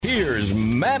here's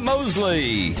Matt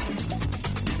Mosley.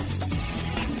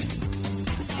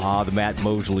 The Matt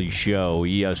Mosley Show,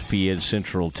 ESPN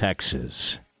Central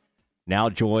Texas. Now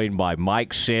joined by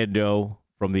Mike Sando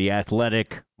from The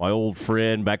Athletic, my old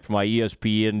friend back from my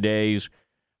ESPN days.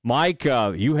 Mike,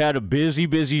 you had a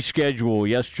busy schedule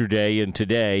yesterday and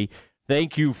today.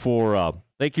 Thank you for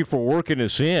working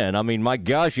us in. I mean, my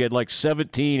gosh, you had like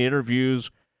 17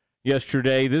 interviews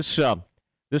yesterday. This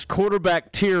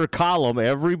quarterback tier column,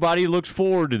 everybody looks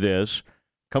forward to this.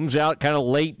 Comes out kind of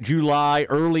late July,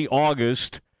 early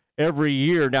August every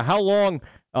year. Now, how long?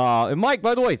 And Mike,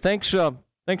 by the way, thanks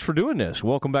for doing this.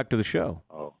 Welcome back to the show.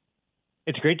 Oh,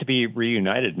 it's great to be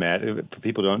reunited, Matt. For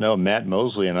people who don't know, Matt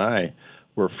Mosley and I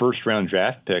were first-round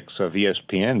draft picks of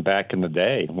ESPN back in the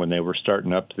day when they were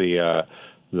starting up the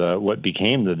what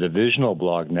became the divisional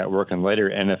blog network and later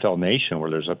NFL Nation, where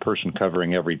there's a person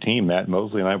covering every team. Matt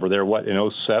Mosley and I were there,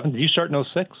 in 07? Did you start in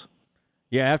 06?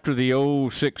 Yeah, after the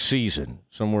 06 season,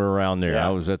 somewhere around there. Yeah.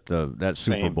 I was at that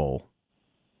Super Bowl.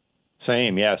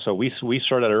 Same, yeah. So we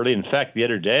started early. In fact, the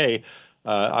other day,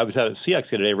 I was out at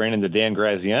Seahawks the other day, ran into Dan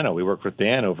Graziano. We worked with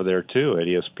Dan over there, too, at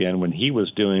ESPN when he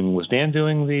was Dan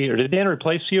doing or did Dan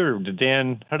replace you, or did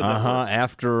Dan, how did that work?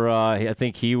 After, I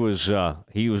think he was doing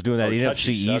that NFC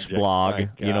East blog,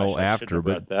 gosh, after.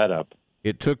 But that up.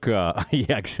 It took, yeah,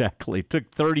 exactly. It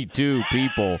took 32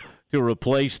 people to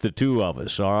replace the two of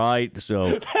us, all right? So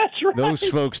that's right. Those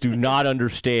folks do not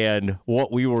understand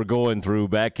what we were going through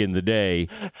back in the day.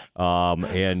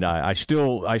 And I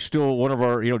still, one of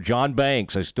our, John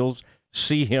Banks, I still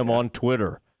see him on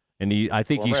Twitter. And I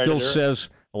think he still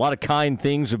says a lot of kind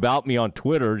things about me on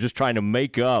Twitter, just trying to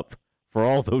make up for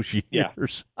all those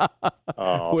years. Yeah.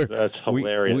 Oh, that's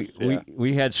hilarious.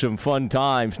 We had some fun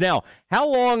times. Now, how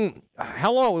long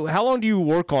do you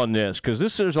work on this?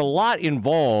 Because there's a lot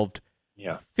involved.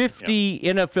 Yeah. 50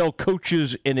 NFL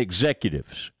coaches and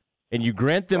executives, and you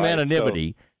grant them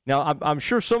anonymity. Now, I'm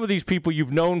sure some of these people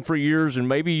you've known for years, and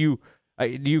maybe do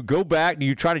you go back? Do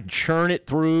you try to churn it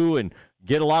through and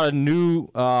get a lot of new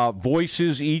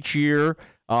voices each year?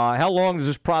 How long does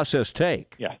this process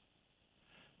take? Yeah.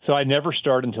 So I never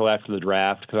start until after the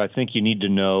draft because I think you need to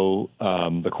know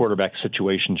the quarterback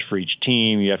situations for each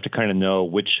team. You have to kind of know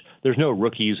there's no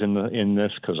rookies in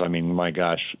this because, I mean, my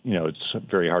gosh, it's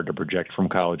very hard to project from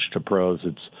college to pros.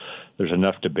 There's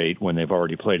enough debate when they've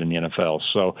already played in the NFL.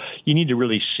 So you need to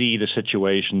really see the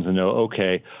situations and know,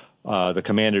 okay, the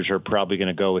Commanders are probably going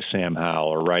to go with Sam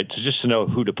Howell, right? So just to know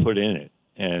who to put in it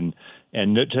and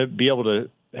to be able to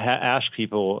ask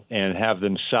people and have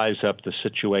them size up the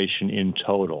situation in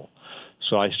total.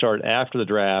 So I start after the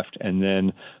draft, and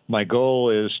then my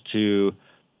goal is to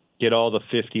get all the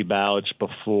 50 ballots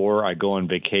before I go on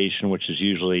vacation, which is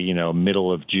usually,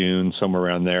 middle of June, somewhere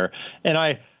around there. And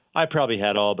I probably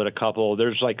had all but a couple.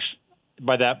 There's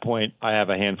by that point, I have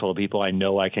a handful of people I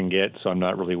know I can get, so I'm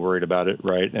not really worried about it,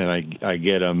 right? And I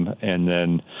get them and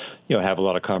then, have a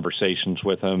lot of conversations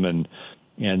with them, and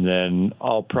then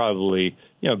I'll probably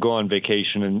go on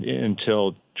vacation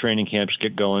until training camps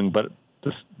get going. But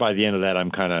by the end of that,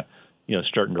 I'm kind of,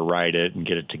 starting to write it and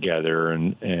get it together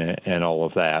and all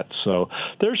of that. So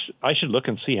I should look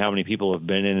and see how many people have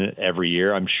been in it every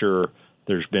year. I'm sure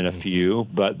there's been a few,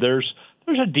 but there's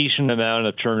a decent amount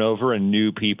of turnover and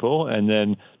new people. And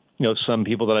then, some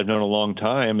people that I've known a long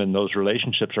time, and those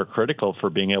relationships are critical for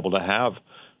being able to have,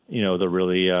 the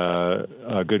really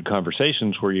good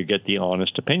conversations where you get the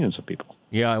honest opinions of people.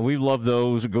 Yeah, we love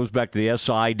those. It goes back to the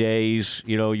SI days.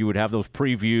 You would have those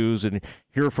previews and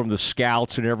hear from the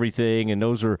scouts and everything, and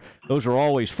those are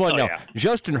always fun. Now,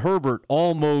 Justin Herbert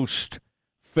almost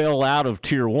fell out of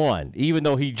Tier 1, even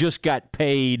though he just got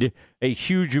paid a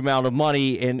huge amount of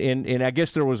money, and I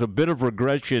guess there was a bit of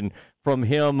regression from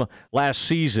him last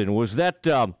season. Was that,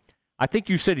 I think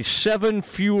you said 7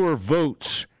 fewer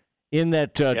votes in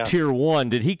that Tier 1.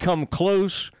 Did he come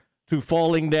close to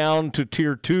falling down to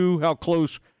Tier 2? How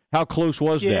close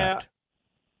was that?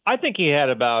 I think he had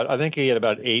about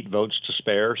 8 votes to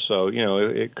spare. So,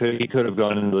 he could have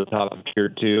gone into the top of Tier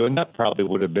 2, and that probably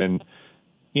would have been,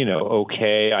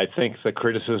 okay. I think the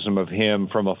criticism of him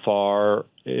from afar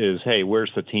is, hey,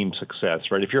 where's the team success,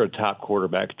 right? If you're a top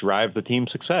quarterback, drive the team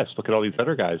success. Look at all these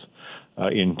other guys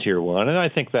in Tier 1. And I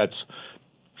think that's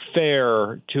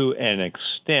fair to an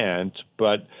extent,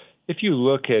 but if you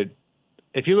look at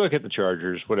the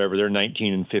Chargers, whatever, they're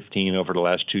 19-15 over the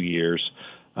last 2 years.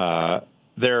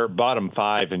 They're bottom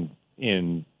 5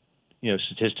 in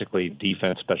statistically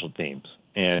defense, special teams,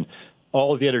 and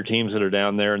all of the other teams that are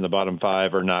down there in the bottom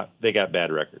 5 are not. They got bad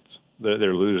records.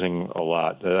 they're losing a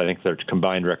lot. I think their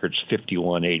combined record's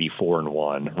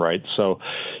 51-84-1, right? So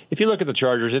if you look at the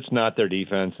Chargers, it's not their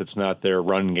defense, it's not their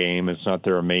run game, it's not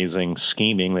their amazing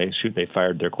scheming. They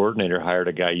fired their coordinator, hired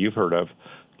a guy you've heard of,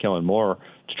 Kellen Moore,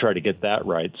 to try to get that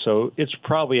right. So it's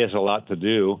probably has a lot to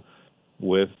do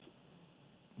with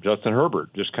Justin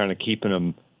Herbert, just kind of keeping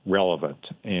him relevant.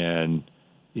 And,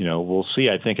 we'll see.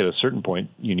 I think at a certain point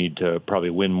you need to probably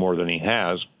win more than he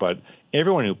has, but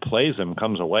everyone who plays him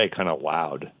comes away kind of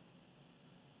wowed.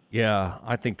 Yeah,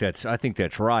 I think that's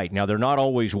right. Now, they're not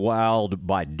always wowed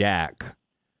by Dak.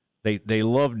 They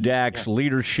love Dak's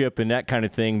leadership and that kind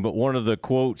of thing, but one of the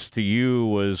quotes to you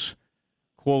was,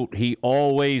 quote, "He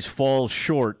always falls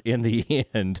short in the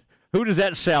end." Who does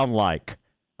that sound like?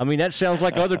 I mean, that sounds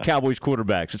like other Cowboys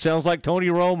quarterbacks. It sounds like Tony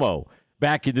Romo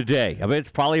back in the day. I mean,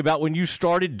 it's probably about when you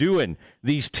started doing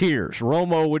these tiers.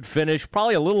 Romo would finish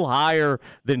probably a little higher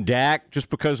than Dak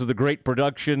just because of the great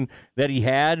production that he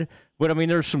had. But, I mean,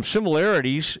 there's some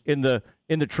similarities in the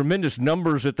tremendous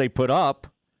numbers that they put up.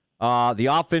 The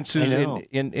offenses,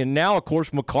 and now, of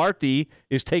course, McCarthy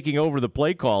is taking over the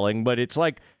play calling. But it's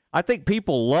like, I think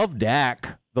people love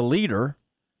Dak, the leader,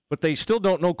 but they still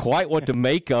don't know quite what to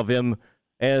make of him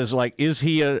as, like, is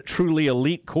he a truly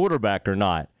elite quarterback or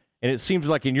not? And it seems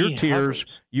like in your tiers,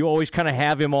 you always kind of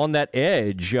have him on that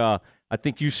edge. I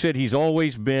think you said he's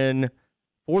always been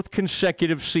fourth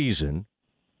consecutive season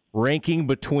ranking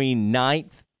between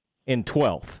 9th and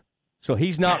 12th. So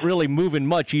he's not really moving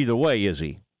much either way, is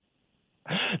he?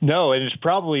 No, and it's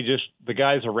probably just the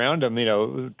guys around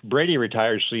him. Brady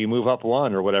retires, so you move up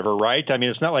one or whatever, right? I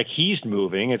mean, it's not like he's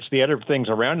moving. It's the other things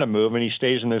around him move, and he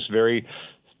stays in this very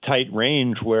tight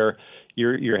range where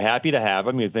you're happy to have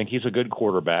him. You think he's a good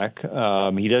quarterback.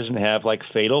 He doesn't have like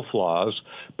fatal flaws,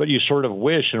 but you sort of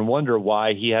wish and wonder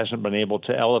why he hasn't been able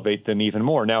to elevate them even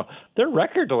more. Now, their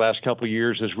record the last couple of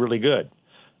years is really good.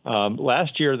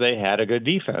 Last year they had a good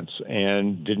defense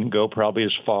and didn't go probably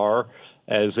as far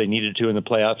as they needed to in the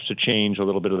playoffs to change a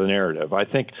little bit of the narrative. I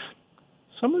think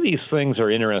some of these things are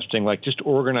interesting, like just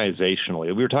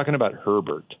organizationally. We were talking about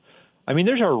Herbert. I mean,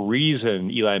 there's a reason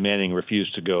Eli Manning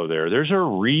refused to go there. There's a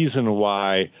reason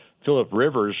why Phillip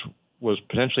Rivers was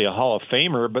potentially a Hall of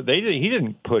Famer, but he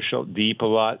didn't push deep a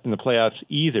lot in the playoffs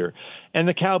either. And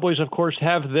the Cowboys, of course,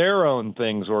 have their own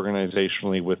things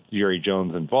organizationally with Jerry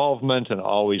Jones' involvement and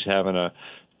always having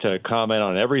to comment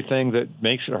on everything that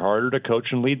makes it harder to coach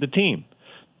and lead the team.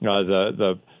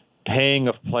 The paying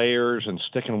of players and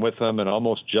sticking with them and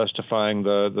almost justifying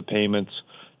the payments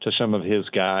to some of his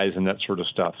guys and that sort of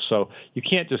stuff. So you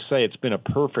can't just say it's been a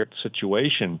perfect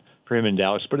situation for him in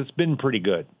Dallas, but it's been pretty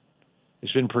good.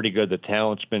 It's been pretty good. The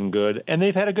talent's been good, and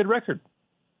they've had a good record.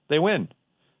 They win.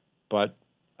 But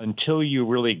until you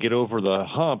really get over the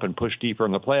hump and push deeper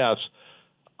in the playoffs,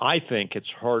 I think it's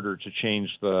harder to change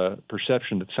the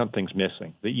perception that something's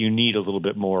missing, that you need a little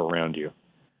bit more around you.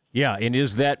 Yeah, and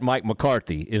is that Mike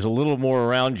McCarthy? Is a little more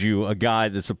around you a guy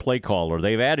that's a play caller?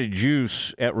 They've added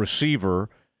juice at receiver.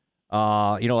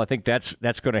 I think that's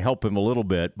going to help him a little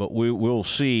bit, but we'll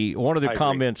see. One of the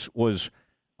comments was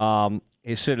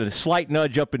he said a slight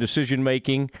nudge up in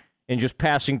decision-making and just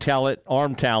passing talent,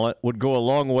 arm talent, would go a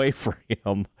long way for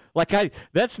him.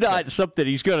 That's not something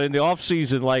he's going to, in the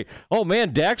offseason, like, oh,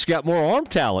 man, Dak's got more arm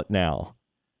talent now.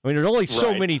 I mean, there's only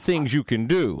so many things you can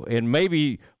do, and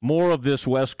maybe more of this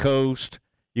West Coast.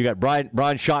 You got Brian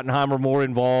Schottenheimer more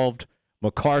involved,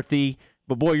 McCarthy.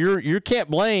 But, boy, you can't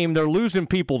blame. They're losing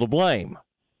people to blame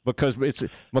because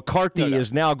McCarthy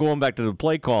is now going back to the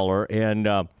play caller. And,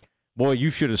 boy, you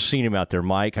should have seen him out there,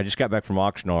 Mike. I just got back from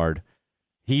Oxnard.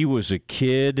 He was a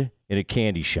kid in a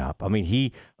candy shop. I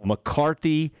mean,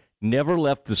 McCarthy never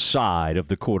left the side of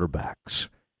the quarterbacks.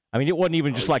 I mean, it wasn't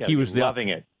even just like he was loving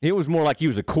it. It was more like he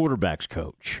was a quarterback's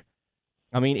coach.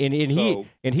 I mean,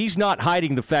 and he's not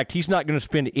hiding the fact he's not going to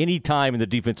spend any time in the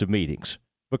defensive meetings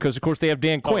because, of course, they have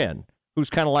Dan Quinn, who's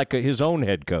kind of like his own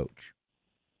head coach.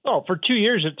 Oh, for 2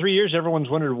 years or 3 years, everyone's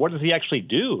wondered, what does he actually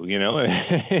do,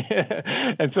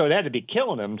 And so it had to be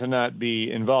killing him to not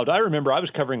be involved. I remember I was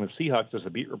covering the Seahawks as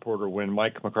a beat reporter when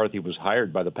Mike McCarthy was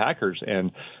hired by the Packers, and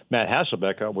Matt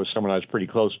Hasselbeck was someone I was pretty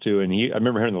close to, and I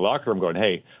remember him in the locker room going,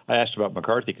 hey, I asked about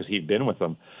McCarthy because he'd been with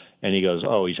them, and he goes,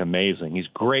 oh, he's amazing. He's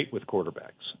great with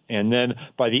quarterbacks. And then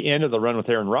by the end of the run with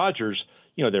Aaron Rodgers,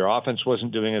 their offense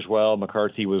wasn't doing as well.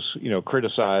 McCarthy was,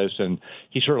 criticized, and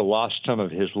he sort of lost some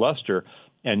of his luster.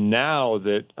 And now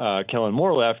that Kellen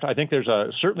Moore left, I think there's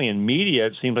certainly in media,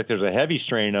 it seems like there's a heavy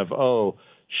strain of, oh,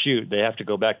 shoot, they have to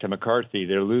go back to McCarthy.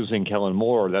 They're losing Kellen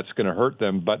Moore. That's going to hurt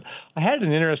them. But I had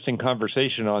an interesting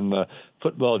conversation on the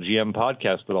Football GM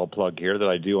podcast that I'll plug here that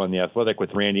I do on The Athletic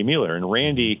with Randy Mueller. And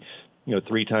Randy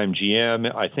three-time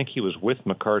GM. I think he was with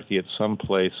McCarthy at some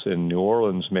place in New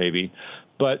Orleans, maybe.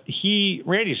 But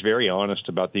Randy's very honest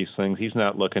about these things. He's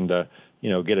not looking to,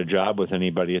 get a job with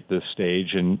anybody at this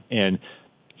stage. And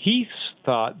he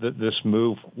thought that this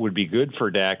move would be good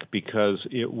for Dak because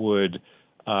it would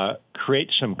create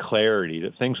some clarity,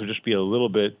 that things would just be a little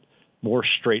bit more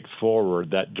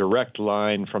straightforward, that direct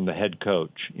line from the head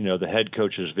coach, the head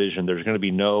coach's vision. There's going to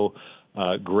be no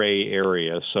gray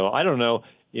area. So I don't know.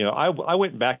 I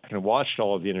went back and watched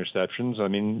all of the interceptions. I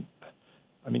mean,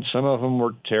 some of them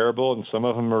were terrible, and some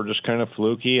of them were just kind of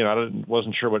fluky, and I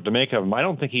wasn't sure what to make of them. I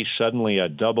don't think he's suddenly a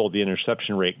double the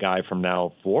interception rate guy from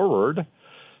now forward,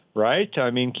 right?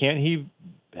 I mean, can't he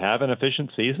have an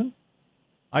efficient season?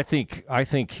 I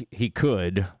think he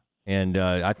could, and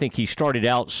I think he started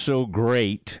out so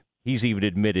great. He's even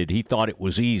admitted he thought it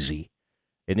was easy,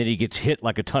 and then he gets hit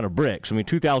like a ton of bricks. I mean,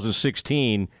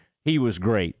 2016. He was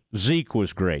great. Zeke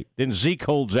was great. Then Zeke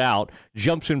holds out,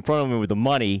 jumps in front of him with the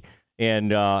money,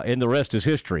 and the rest is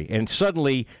history. And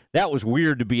suddenly, that was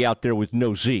weird to be out there with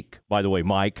no Zeke, by the way,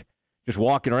 Mike, just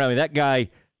walking around. I mean, that guy,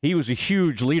 he was a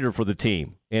huge leader for the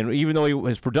team. And even though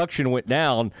his production went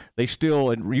down,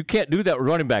 and you can't do that with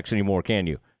running backs anymore, can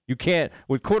you? You can't.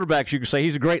 With quarterbacks, you can say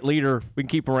he's a great leader. We can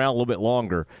keep him around a little bit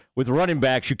longer. With running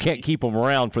backs, you can't keep them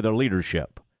around for their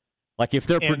leadership. Like if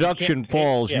their production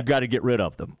falls, you've got to get rid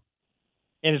of them.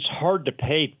 And it's hard to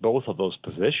pay both of those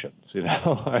positions,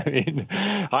 I mean,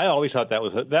 I always thought that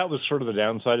was sort of the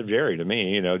downside of Jerry to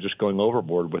me, just going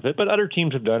overboard with it. But other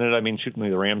teams have done it. I mean,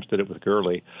 certainly the Rams did it with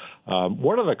Gurley.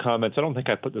 One of the comments, I don't think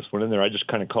I put this one in there. I just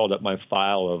kind of called up my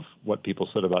file of what people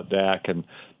said about Dak, and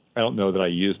I don't know that I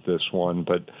used this one,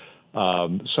 but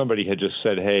somebody had just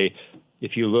said, hey,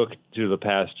 if you look through the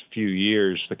past few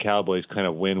years, the Cowboys kind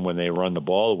of win when they run the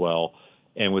ball well.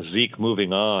 And with Zeke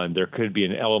moving on, there could be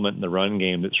an element in the run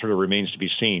game that sort of remains to be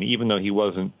seen, even though he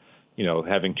wasn't,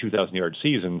 having 2,000-yard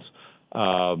seasons.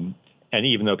 And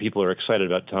even though people are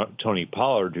excited about Tony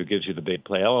Pollard, who gives you the big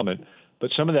play element.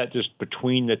 But some of that just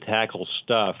between the tackle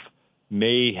stuff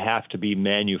may have to be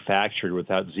manufactured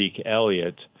without Zeke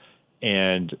Elliott.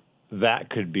 And that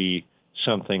could be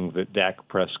something that Dak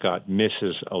Prescott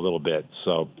misses a little bit.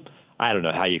 So I don't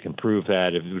know how you can prove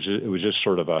that. It was just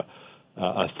sort of a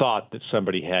thought that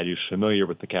somebody had who's familiar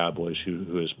with the Cowboys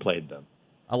who has played them.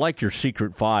 I like your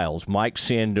secret files, Mike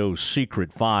Sando's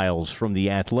secret files from The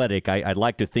Athletic. I'd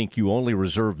like to think you only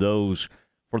reserve those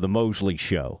for the Mosley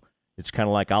Show. It's kind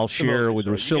of like I'll share with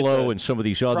Rosillo and some of some of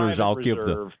these others. I'll give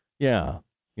the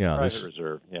private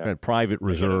reserve. Private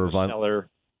reserve.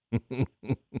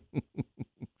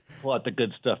 Pull out the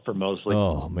good stuff for Mosley.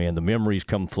 Oh man, the memories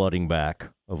come flooding back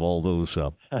of all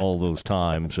those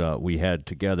times we had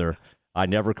together. I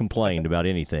never complained about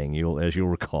anything, as you'll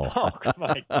recall. Oh,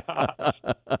 my gosh.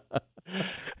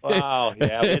 Wow,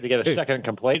 yeah, we had to get a second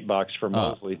complaint box for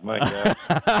Mosley. My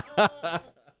God.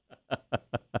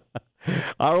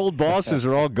 Our old bosses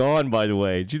are all gone, by the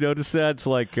way. Did you notice that? It's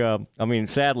like,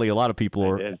 sadly, a lot of people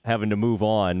are having to move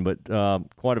on, but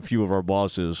quite a few of our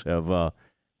bosses have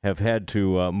had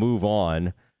to move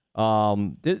on.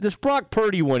 This Brock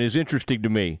Purdy one is interesting to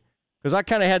me. Because I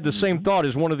kind of had the same thought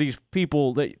as one of these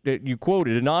people that you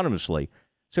quoted anonymously.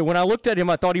 So when I looked at him,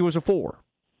 I thought he was a 4.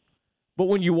 But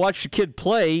when you watch the kid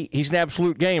play, he's an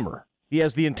absolute gamer. He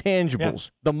has the intangibles,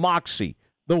 the moxie,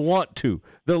 the want to,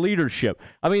 the leadership.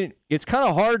 I mean, it's kind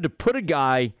of hard to put a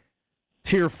guy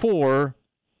tier 4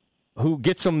 who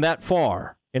gets him that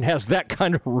far and has that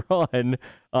kind of run.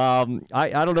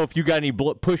 I don't know if you got any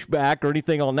pushback or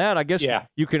anything on that. I guess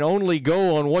you can only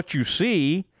go on what you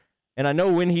see. And I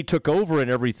know when he took over and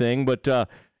everything, but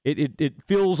it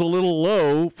feels a little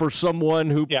low for someone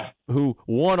who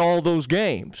won all those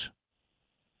games.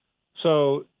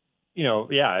 So,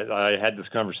 I had this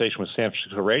conversation with San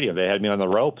Francisco Radio. They had me on the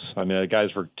ropes. I mean, the guys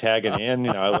were tagging in.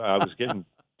 I was getting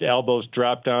elbows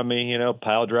dropped on me,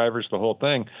 pile drivers, the whole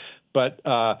thing. But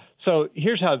so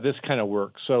here's how this kind of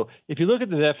works. So if you look at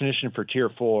the definition for Tier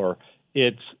 4,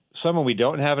 it's someone we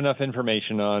don't have enough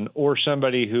information on or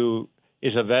somebody who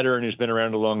is a veteran who's been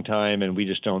around a long time, and we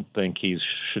just don't think he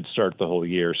should start the whole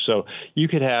year. So you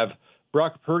could have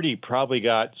Brock Purdy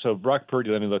Brock Purdy,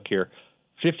 let me look here,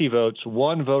 50 votes,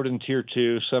 1 vote in Tier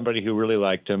 2, somebody who really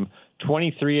liked him,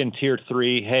 23 in Tier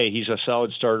 3, hey, he's a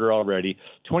solid starter already,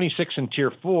 26 in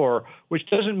Tier 4, which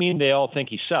doesn't mean they all think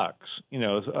he sucks.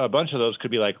 A bunch of those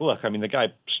could be like, look, I mean, the guy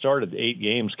started 8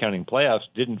 games counting playoffs,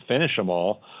 didn't finish them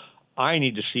all. I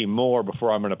need to see more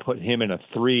before I'm going to put him in a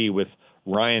 3 with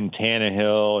Ryan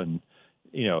Tannehill and,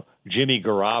 Jimmy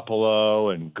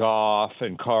Garoppolo and Goff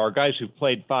and Carr, guys who've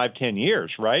played 5-10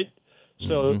 years, right?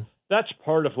 So that's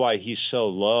part of why he's so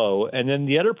low. And then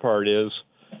the other part is,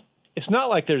 it's not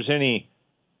like there's any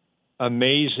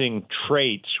amazing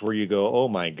traits where you go, oh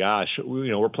my gosh,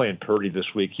 we're playing Purdy this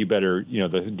week. You better,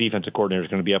 the defensive coordinator is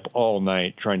going to be up all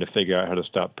night trying to figure out how to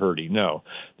stop Purdy. No,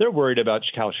 they're worried about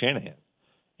Kyle Shanahan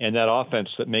and that offense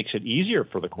that makes it easier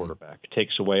for the quarterback. It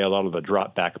takes away a lot of the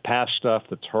drop back pass stuff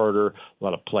that's harder, a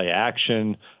lot of play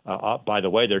action. By the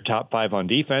way, they're top 5 on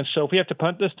defense. So if we have to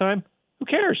punt this time, who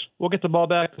cares? We'll get the ball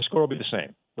back. The score will be the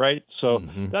same, right? So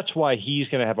that's why he's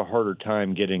going to have a harder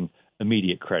time getting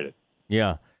immediate credit.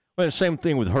 Yeah. Well, same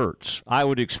thing with Hurts. I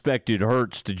would expected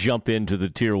Hurts to jump into the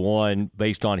Tier 1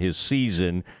 based on his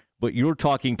season, but you're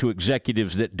talking to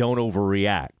executives that don't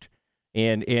overreact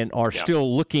and are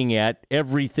still looking at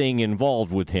everything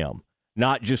involved with him,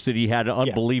 not just that he had an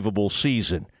unbelievable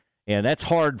season. And that's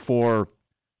hard for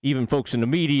even folks in the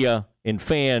media and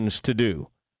fans to do,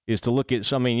 is to look at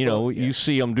you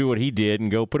see him do what he did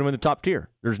and go put him in the top tier.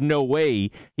 There's no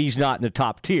way he's not in the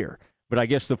top tier. But I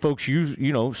guess the folks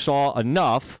you saw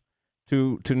enough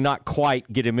to not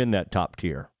quite get him in that top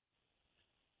tier.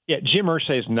 Yeah, Jim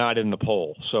Irsay is not in the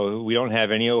poll, so we don't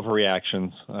have any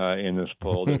overreactions in this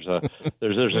poll. There's a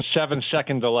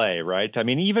 7-second delay, right? I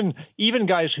mean, even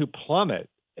guys who plummet,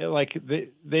 like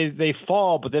they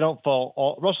fall, but they don't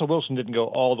fall. Russell Wilson didn't go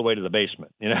all the way to the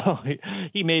basement.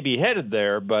 He may be headed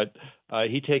there, but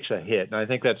he takes a hit, and I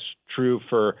think that's true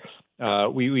for.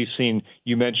 We've seen,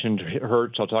 you mentioned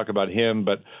Hurts, I'll talk about him,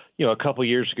 but, a couple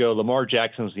years ago, Lamar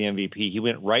Jackson's the MVP. He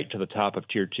went right to the top of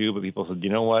Tier 2, but people said, you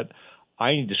know what?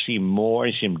 I need to see more. I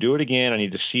need to see him do it again. I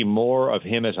need to see more of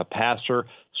him as a passer.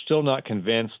 Still not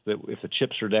convinced that if the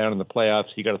chips are down in the playoffs,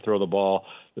 you got to throw the ball,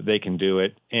 that they can do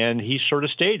it. And he sort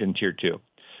of stayed in Tier 2.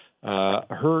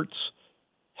 Hurts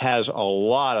has a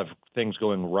lot of things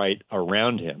going right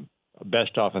around him.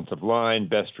 Best offensive line,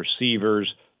 best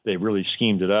receivers. They really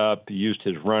schemed it up, used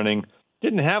his running.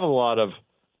 Didn't have a lot of,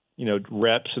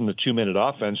 reps in the 2-minute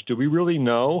offense. Do we really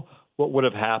know what would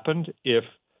have happened if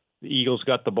the Eagles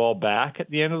got the ball back at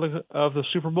the end of the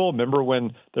Super Bowl? Remember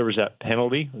when there was that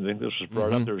penalty? I think this was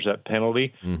brought up. There was that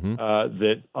penalty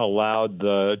that allowed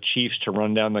the Chiefs to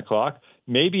run down the clock.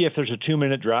 Maybe if there's a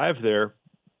 2-minute drive there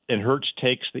and Hurts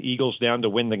takes the Eagles down to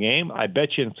win the game, I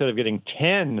bet you instead of getting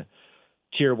 10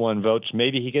 Tier 1 votes,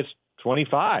 maybe he gets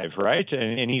 25, right?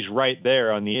 And he's right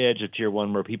there on the edge of Tier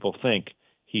 1 where people think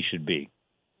he should be.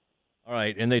 All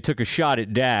right, and they took a shot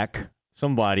at Dak.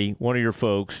 Somebody, one of your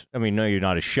folks. I mean, no, you're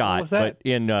not a shot, but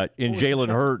in Jalen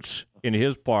Hurts, in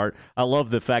his part, I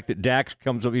love the fact that Dak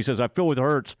comes up. He says, "I feel with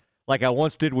Hurts like I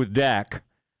once did with Dak."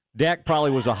 Dak probably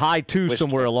was a high 2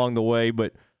 somewhere along the way,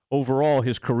 but overall,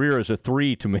 his career is a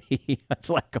 3 to me.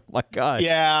 That's like, oh my gosh.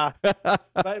 Yeah,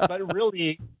 but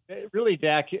really,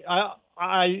 Dak.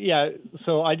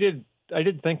 So I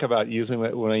did think about using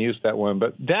it when I used that one,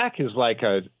 but Dak is like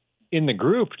in the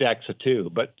group, Dak's a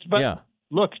 2, but yeah.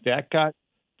 Look, Dak got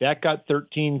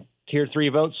 13 Tier 3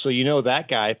 votes, so that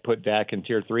guy put Dak in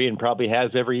Tier 3 and probably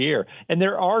has every year. And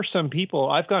there are some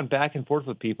people, I've gone back and forth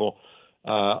with people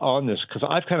on this because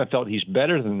I've kind of felt he's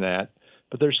better than that,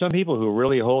 but there's some people who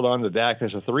really hold on to Dak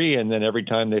as a 3, and then every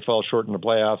time they fall short in the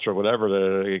playoffs or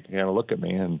whatever, they kind of look at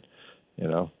me and,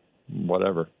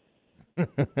 whatever.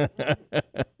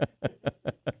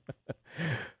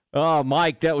 Oh,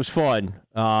 Mike, that was fun.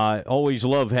 Always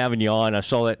love having you on. I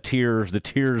saw the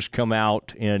tears come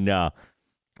out, and I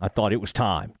thought it was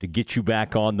time to get you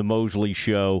back on the Mosley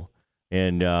Show,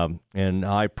 and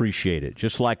I appreciate it,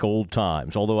 just like old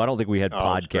times. Although I don't think we had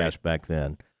podcasts back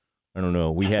then. I don't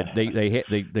know. We had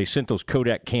they sent those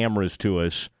Kodak cameras to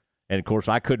us, and of course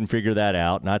I couldn't figure that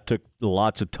out, and I took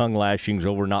lots of tongue lashings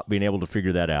over not being able to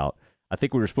figure that out. I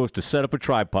think we were supposed to set up a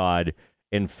tripod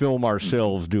and film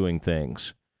ourselves doing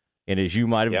things. And as you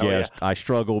might have guessed, I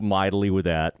struggled mightily with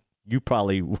that. You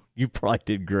probably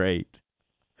did great.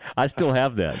 I still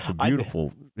have that. It's a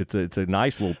beautiful. It's a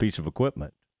nice little piece of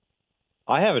equipment.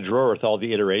 I have a drawer with all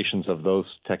the iterations of those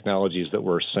technologies that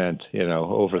were sent,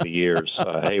 over the years.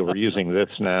 Hey, we're using this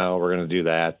now. We're going to do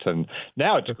that, and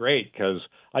now it's great because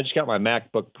I just got my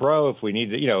MacBook Pro. If we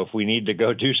need to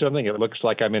go do something, it looks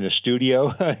like I'm in a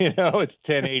studio. It's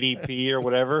 1080p or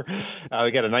whatever.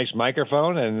 We got a nice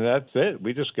microphone, and that's it.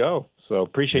 We just go. So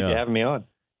appreciate you having me on.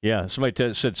 Yeah,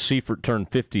 somebody said Seifert turned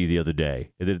 50 the other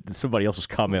day. Somebody else's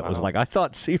comment was like, I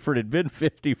thought Seifert had been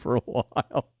 50 for a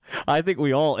while. I think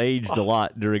we all aged a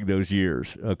lot during those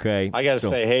years, okay? I got to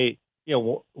say, hey,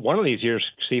 one of these years,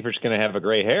 Seifert's going to have a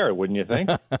gray hair, wouldn't you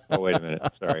think? Oh, wait a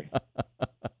minute. Sorry.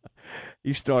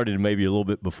 He started maybe a little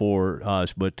bit before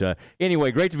us. But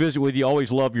anyway, great to visit with you.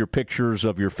 Always love your pictures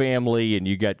of your family, and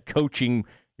you got coaching.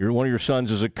 one of your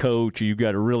sons is a coach. You've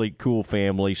got a really cool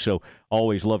family, so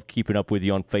always love keeping up with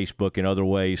you on Facebook and other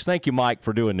ways. Thank you, Mike,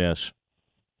 for doing this.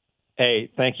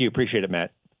 Hey, thank you. Appreciate it,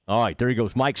 Matt. All right, there he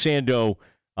goes. Mike Sando,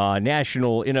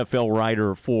 national NFL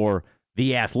writer for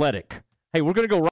The Athletic. Hey, we're going to go